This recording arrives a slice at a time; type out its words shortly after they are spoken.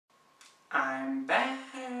I'm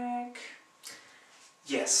back!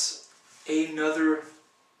 Yes, another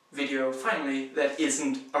video, finally, that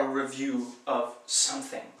isn't a review of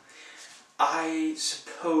something. I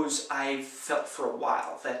suppose I felt for a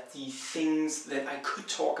while that the things that I could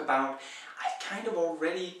talk about, I kind of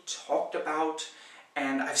already talked about,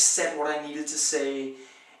 and I've said what I needed to say,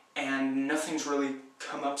 and nothing's really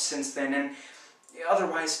come up since then, and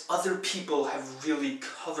otherwise other people have really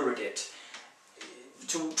covered it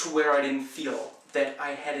to where I didn't feel that I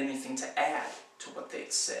had anything to add to what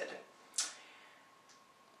they'd said.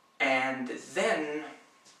 And then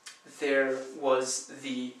there was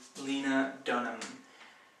the Lena Dunham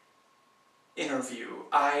interview.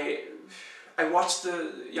 I watched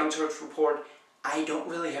the Young Turks report. I don't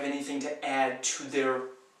really have anything to add to their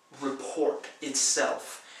report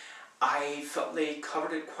itself. I felt they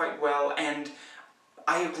covered it quite well, and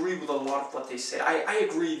I agree with a lot of what they said. I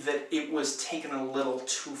agree that it was taken a little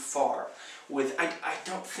too far with, I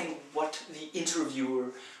don't think what the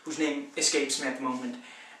interviewer, whose name escapes me at the moment,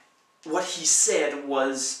 what he said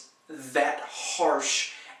was that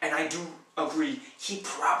harsh, and I do agree, he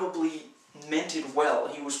probably meant it well.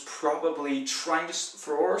 He was probably trying to,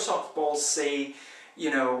 for our softballs, say,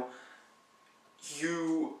 you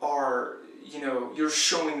are, you're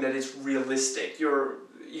showing that it's realistic,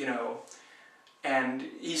 and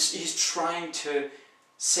he's trying to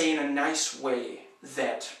say in a nice way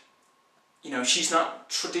that, she's not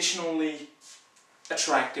traditionally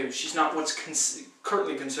attractive, she's not what's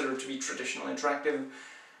currently considered to be traditionally attractive.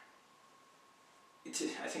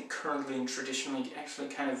 I think currently and traditionally actually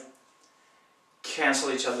kind of cancel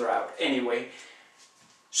each other out. Anyway,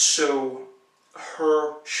 so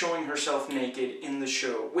her showing herself naked in the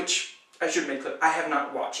show, which I should make clear, I have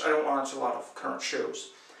not watched. I don't watch a lot of current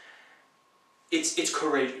shows. It's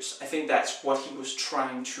courageous. I think that's what he was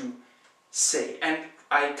trying to say, and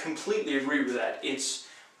I completely agree with that.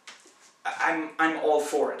 I'm all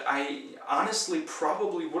for it. I honestly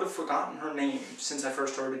probably would have forgotten her name since I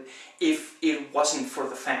first heard it if it wasn't for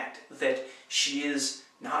the fact that she is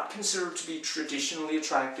not considered to be traditionally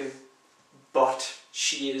attractive, but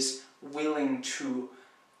she is willing to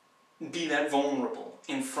be that vulnerable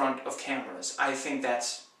in front of cameras. I think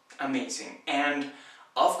that's amazing. And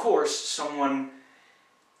of course, someone,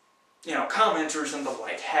 commenters and the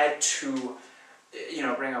like had to,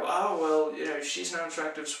 bring up, oh, well, she's not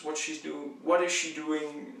attractive, so what is she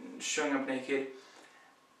doing showing up naked?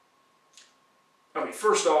 Okay,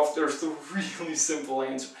 first off, there's the really simple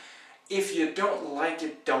answer. If you don't like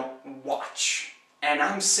it, don't watch. And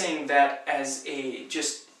I'm saying that as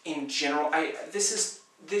just in general, this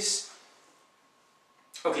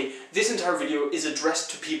entire video is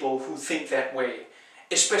addressed to people who think that way,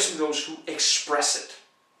 especially those who express it.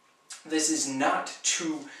 This is not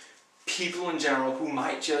to people in general who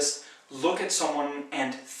might just look at someone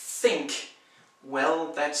and think,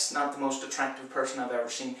 well, that's not the most attractive person I've ever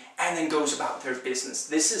seen, and then goes about their business.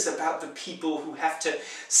 This is about the people who have to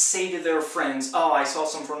say to their friends, oh, I saw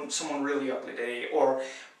someone really ugly today, or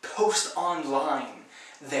post online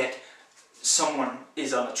that someone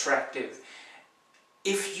is unattractive.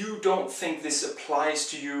 If you don't think this applies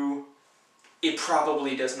to you, it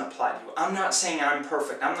probably doesn't apply to you. I'm not saying I'm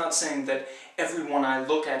perfect. I'm not saying that everyone I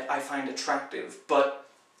look at I find attractive. But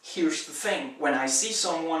here's the thing. When I see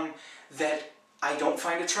someone that I don't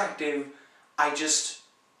find attractive, I just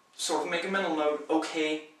sort of make a mental note,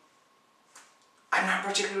 okay, I'm not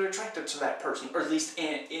particularly attracted to that person, or at least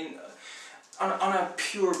on a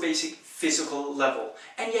pure basic physical level.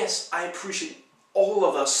 And yes, I appreciate all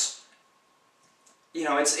of us.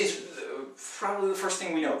 It's probably the first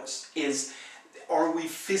thing we notice is, are we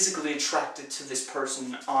physically attracted to this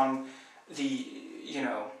person on the,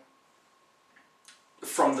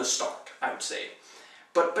 from the start, I would say.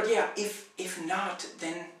 But yeah, if not,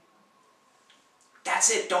 then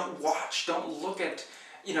that's it. Don't watch, don't look at,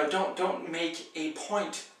 don't make a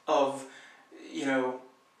point of,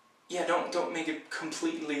 don't make it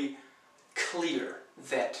completely clear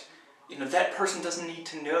that, that person doesn't need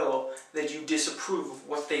to know that you disapprove of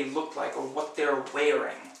what they look like or what they're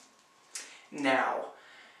wearing. Now,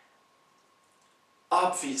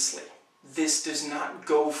 obviously, this does not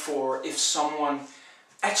go for if someone,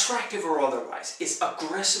 attractive or otherwise, is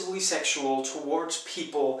aggressively sexual towards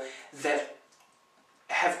people that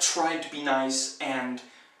have tried to be nice and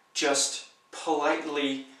just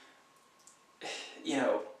politely,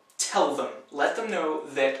 tell them, let them know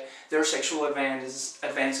that their sexual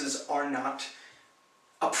advances are not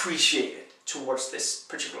appreciated towards this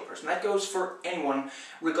particular person. That goes for anyone,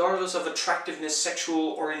 regardless of attractiveness,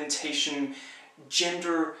 sexual orientation,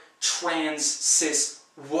 gender, trans, cis,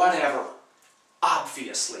 whatever.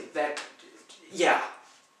 Obviously, that yeah,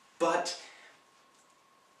 but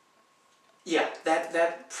yeah,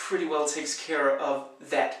 that pretty well takes care of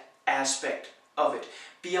that aspect of it.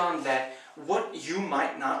 Beyond that, what you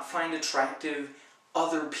might not find attractive,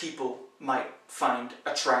 other people might find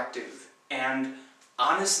attractive. And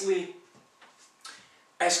honestly,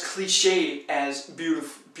 as cliche as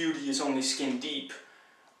beauty is only skin deep,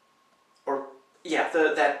 or yeah,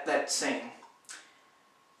 that saying,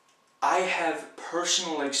 I have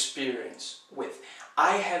personal experience with.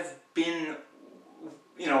 I have been,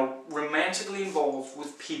 romantically involved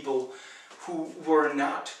with people who were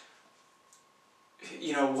not,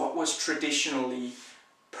 what was traditionally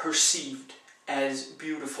perceived as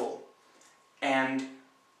beautiful. And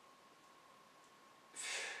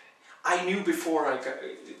I knew before I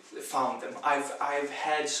found them. I've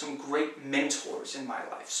had some great mentors in my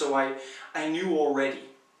life, so I knew already.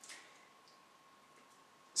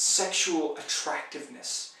 Sexual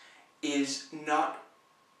attractiveness is not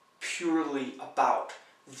purely about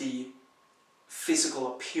the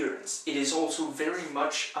physical appearance. It is also very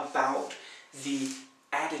much about the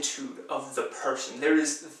attitude of the person. There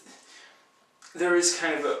is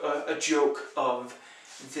kind of a joke of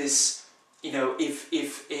this,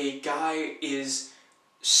 if a guy is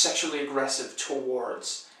sexually aggressive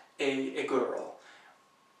towards a girl,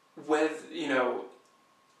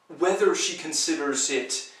 whether she considers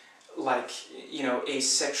it like, a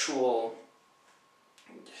sexual,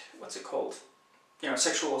 what's it called?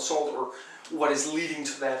 Sexual assault, or what is leading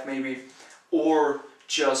to that maybe, or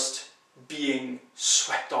just being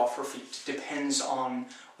swept off her feet, depends on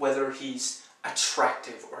whether he's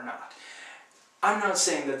attractive or not. I'm not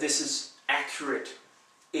saying that this is accurate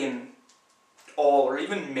in all or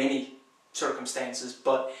even many circumstances,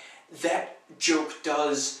 but that joke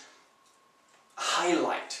does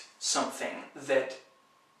highlight something that,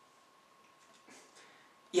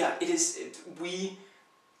 yeah, we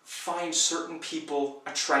find certain people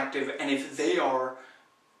attractive, and if they are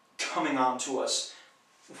coming on to us,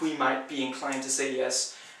 we might be inclined to say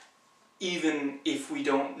yes, even if we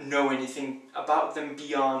don't know anything about them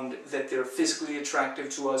beyond that they're physically attractive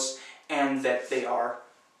to us and that they are,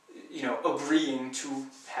 agreeing to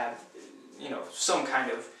have, some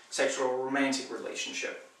kind of sexual or romantic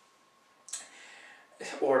relationship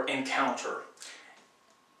or encounter.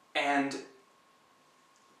 And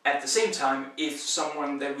at the same time, if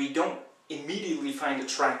someone that we don't immediately find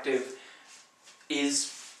attractive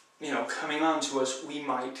is, coming on to us, we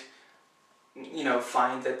might,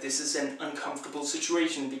 find that this is an uncomfortable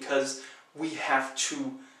situation because we have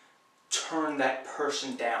to turn that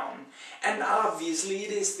person down. And obviously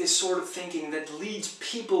it is this sort of thinking that leads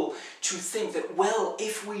people to think that, well,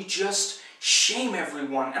 if we just shame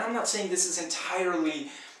everyone, and I'm not saying this is entirely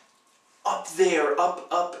up there,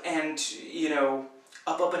 up and,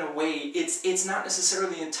 up and away, it's not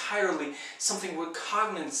necessarily entirely something we're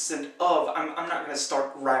cognizant of. I'm not going to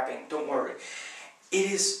start rapping, don't worry. It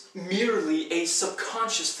is merely a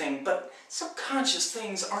subconscious thing, but subconscious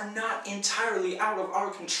things are not entirely out of our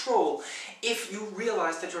control. If you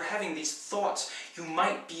realize that you're having these thoughts, you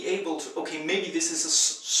might be able to, okay, maybe this is a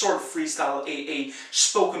sort of freestyle, a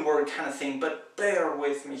spoken word kind of thing, but bear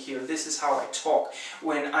with me here. This is how I talk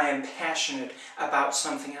when I am passionate about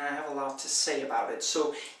something and I have a lot to say about it.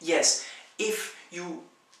 So yes, if you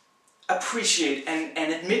appreciate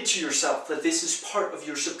and admit to yourself that this is part of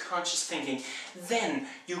your subconscious thinking, then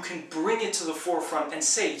you can bring it to the forefront and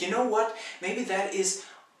say, you know what, maybe that is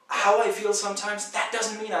how I feel sometimes. That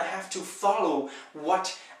doesn't mean I have to follow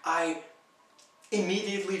what I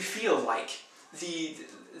immediately feel like.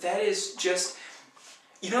 That is just,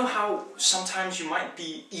 how sometimes you might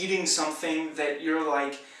be eating something that you're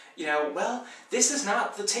like, well, this is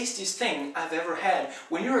not the tastiest thing I've ever had.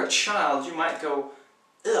 When you're a child, you might go,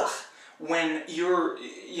 ugh. When you're,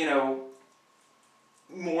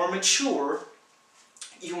 more mature,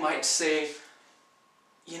 you might say,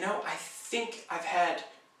 I think I've had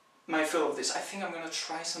my fill of this. I think I'm going to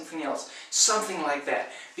try something else. Something like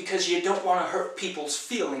that. Because you don't want to hurt people's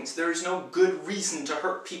feelings. There is no good reason to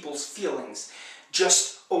hurt people's feelings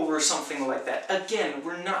just over something like that. Again,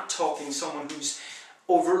 we're not talking someone who's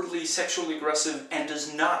overtly sexually aggressive and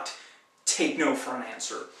does not take no for an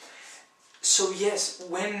answer. So yes,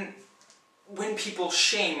 when people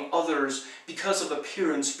shame others because of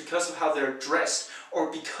appearance, because of how they're dressed,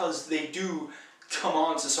 or because they do come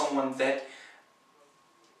on to someone that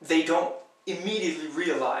they don't immediately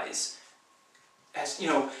realize, as,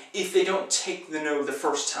 if they don't take the no the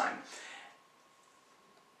first time,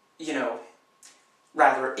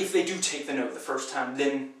 rather, if they do take the no the first time,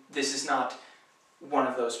 then this is not one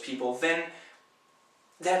of those people. Then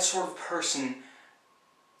that sort of person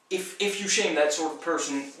if you shame that sort of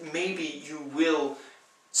person, maybe you will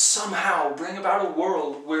somehow bring about a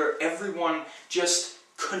world where everyone just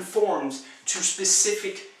conforms to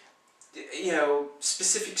specific,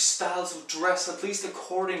 specific styles of dress, at least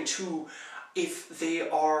according to if they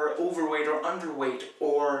are overweight or underweight,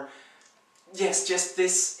 or yes, just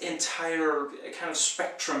this entire kind of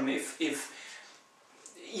spectrum. If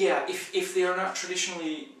they are not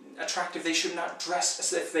traditionally attractive, they should not dress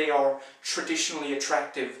as if they are traditionally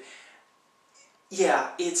attractive. Yeah,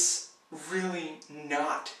 it's really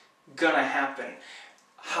not gonna happen.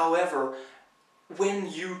 However,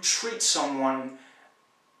 when you treat someone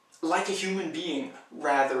like a human being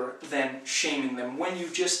rather than shaming them, when you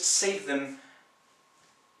just say to them,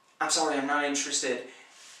 I'm sorry, I'm not interested,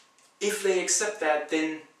 if they accept that,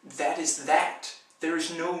 then that is that. There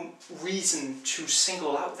is no reason to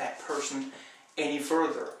single out that person any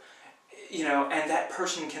further. And that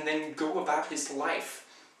person can then go about his life.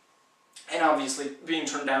 And obviously, being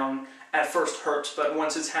turned down at first hurts, but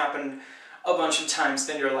once it's happened a bunch of times,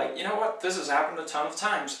 then you're like, you know what, this has happened a ton of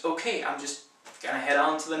times. Okay, I'm just gonna head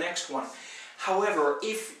on to the next one. However,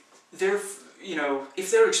 if their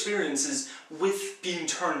experiences with being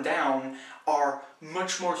turned down are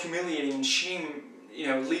much more humiliating and shame,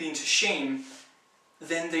 leading to shame,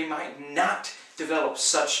 then they might not develop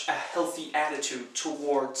such a healthy attitude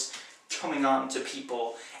towards coming on to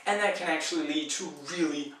people, and that can actually lead to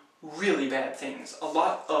really, really bad things. A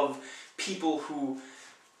lot of people who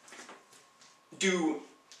do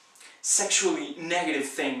sexually negative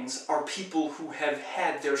things are people who have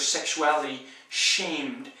had their sexuality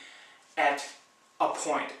shamed at a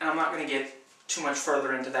point. And I'm not going to get too much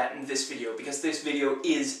further into that in this video, because this video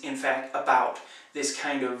is, in fact, about this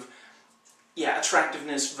kind of,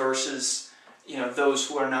 attractiveness versus, those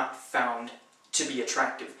who are not found to be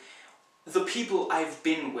attractive. The people I've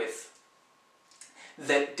been with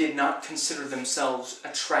that did not consider themselves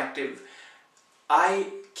attractive,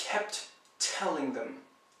 I kept telling them,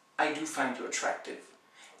 I do find you attractive.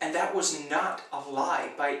 And that was not a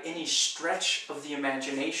lie by any stretch of the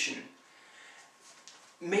imagination.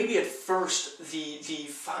 Maybe at first the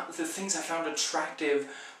things I found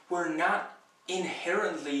attractive were not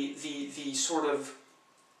inherently the sort of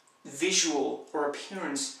visual or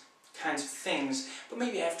appearance kinds of things, but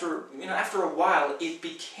maybe after a while it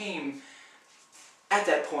became, at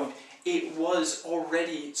that point, it was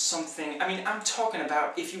already something. I mean, I'm talking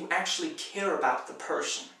about if you actually care about the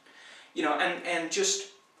person, and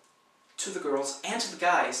just to the girls and to the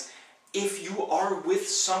guys, if you are with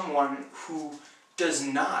someone who does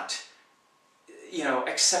not,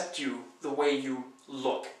 accept you the way you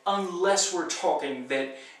look, unless we're talking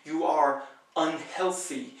that you are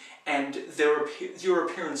unhealthy and your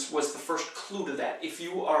appearance was the first clue to that. If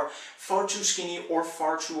you are far too skinny or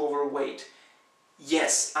far too overweight,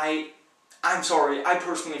 yes, I'm sorry, I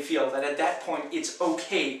personally feel that at that point it's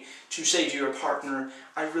okay to say to your partner,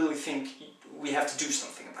 I really think we have to do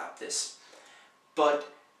something about this. But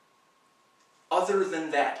other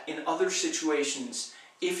than that, in other situations,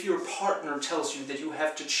 if your partner tells you that you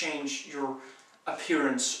have to change your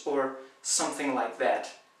appearance or something like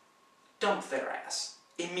that, dump their ass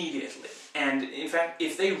immediately. And in fact,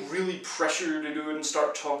 if they really pressure you to do it and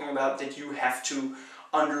start talking about that you have to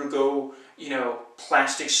undergo,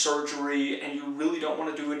 plastic surgery and you really don't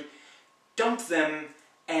want to do it, dump them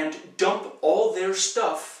and dump all their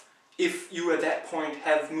stuff, if you at that point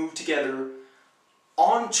have moved together,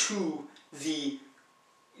 onto the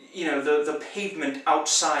pavement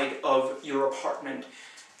outside of your apartment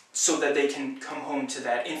so that they can come home to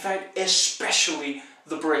that. In fact, especially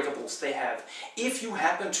the breakables they have. If you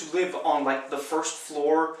happen to live on the first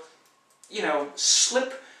floor,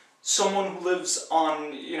 slip someone who lives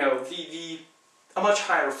on, a much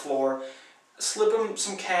higher floor, slip them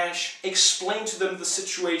some cash, explain to them the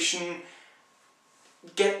situation,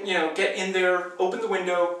 get in there, open the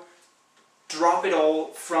window, drop it all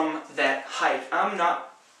from that height. I'm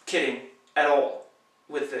not kidding at all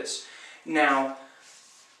with this. Now,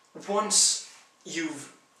 once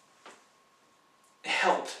you've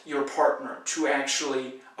helped your partner to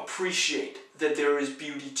actually appreciate that there is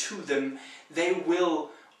beauty to them, they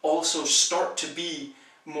will also start to be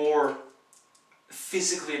more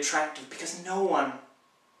physically attractive, because no one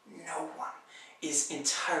is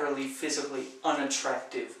entirely physically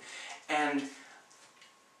unattractive. And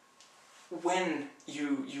when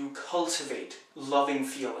you cultivate loving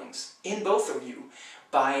feelings in both of you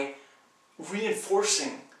by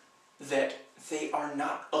reinforcing that they are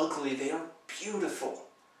not ugly, they are beautiful,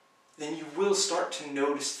 then you will start to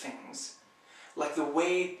notice things like the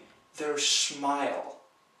way their smile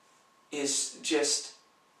is just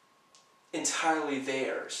entirely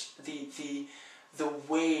theirs. The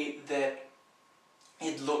way that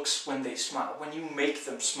it looks when they smile, when you make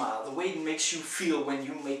them smile, the way it makes you feel when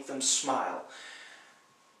you make them smile.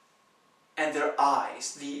 And their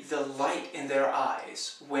eyes, the light in their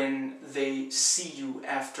eyes when they see you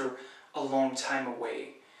after a long time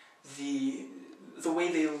away. The way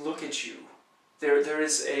they look at you. There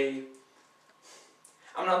is a...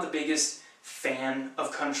 I'm not the biggest fan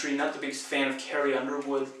of country, not the biggest fan of Carrie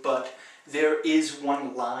Underwood, but there is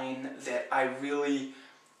one line that I really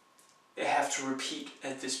have to repeat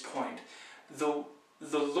at this point. The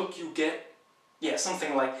look you get, yeah,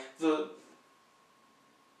 something like the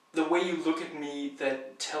way you look at me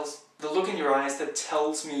that tells, the look in your eyes that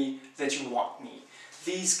tells me that you want me.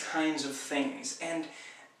 These kinds of things. And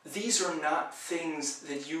these are not things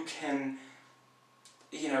that you can,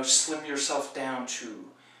 you know, slim yourself down to,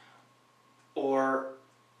 or,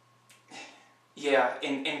 yeah,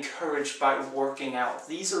 encouraged by working out.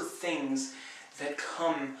 These are things that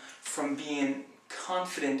come from being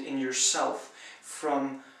confident in yourself,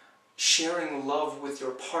 from sharing love with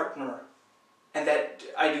your partner, and that,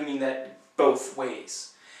 I do mean that both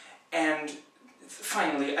ways. And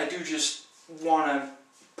finally, I do just want to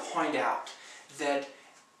point out that,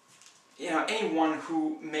 you know, anyone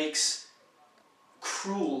who makes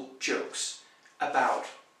cruel jokes about,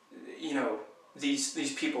 you know,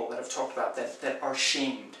 these people that I've talked about that are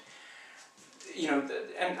shamed, you know,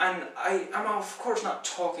 and I'm of course not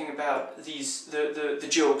talking about the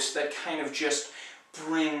jokes that kind of just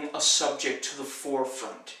bring a subject to the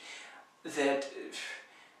forefront, that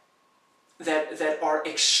are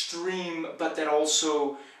extreme, but that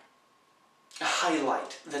also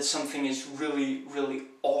highlight that something is really, really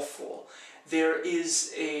awful. There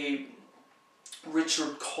is a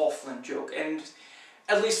Richard Coughlin joke, and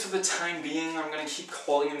at least for the time being, I'm going to keep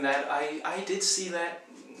calling him that. I did see that,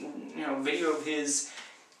 you know, video of his.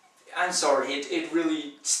 I'm sorry, it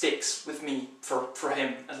really sticks with me for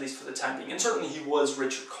him, at least for the time being. And certainly he was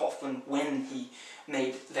Richard Coughlin when he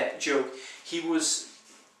made that joke. He was,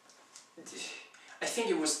 I think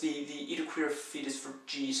it was the Eat a Queer Fetus for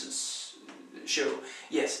Jesus show.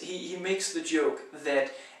 Yes, he makes the joke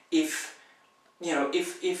that if, you know,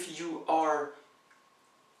 if you are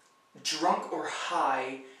drunk or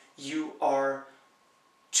high, you are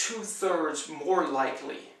 2/3 more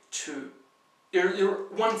likely to, you're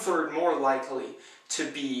 1/3 more likely to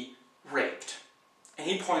be raped. And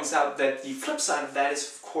he points out that the flip side of that is,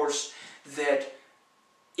 of course, that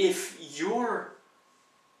if you're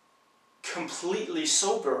completely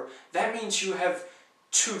sober, that means you have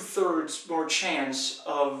 2/3 more chance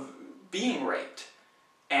of being raped.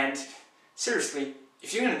 And seriously,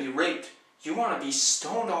 if you're going to be raped, you want to be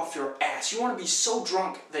stoned off your ass. You want to be so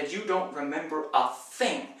drunk that you don't remember a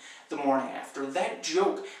thing the morning after. That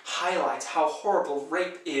joke highlights how horrible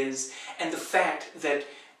rape is, and the fact that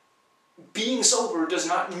being sober does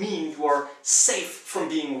not mean you are safe from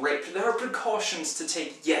being raped. There are precautions to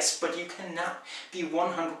take, yes, but you cannot be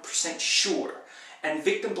 100% sure. And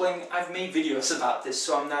victim blaming, I've made videos about this,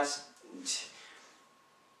 so I'm not...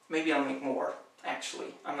 Maybe I'll make more,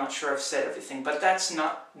 actually. I'm not sure I've said everything, but that's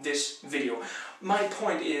not this video. My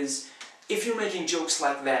point is, if you're making jokes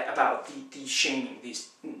like that about the shaming these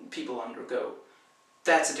people undergo,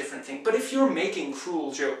 that's a different thing. But if you're making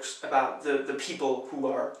cruel jokes about the people who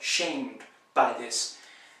are shamed by this,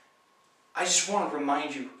 I just want to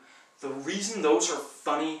remind you, the reason those are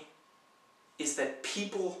funny is that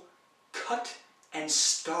people cut and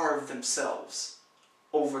starve themselves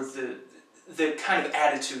over the kind of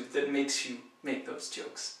attitude that makes you make those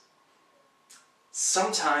jokes.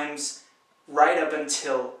 Sometimes right up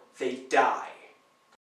until they die.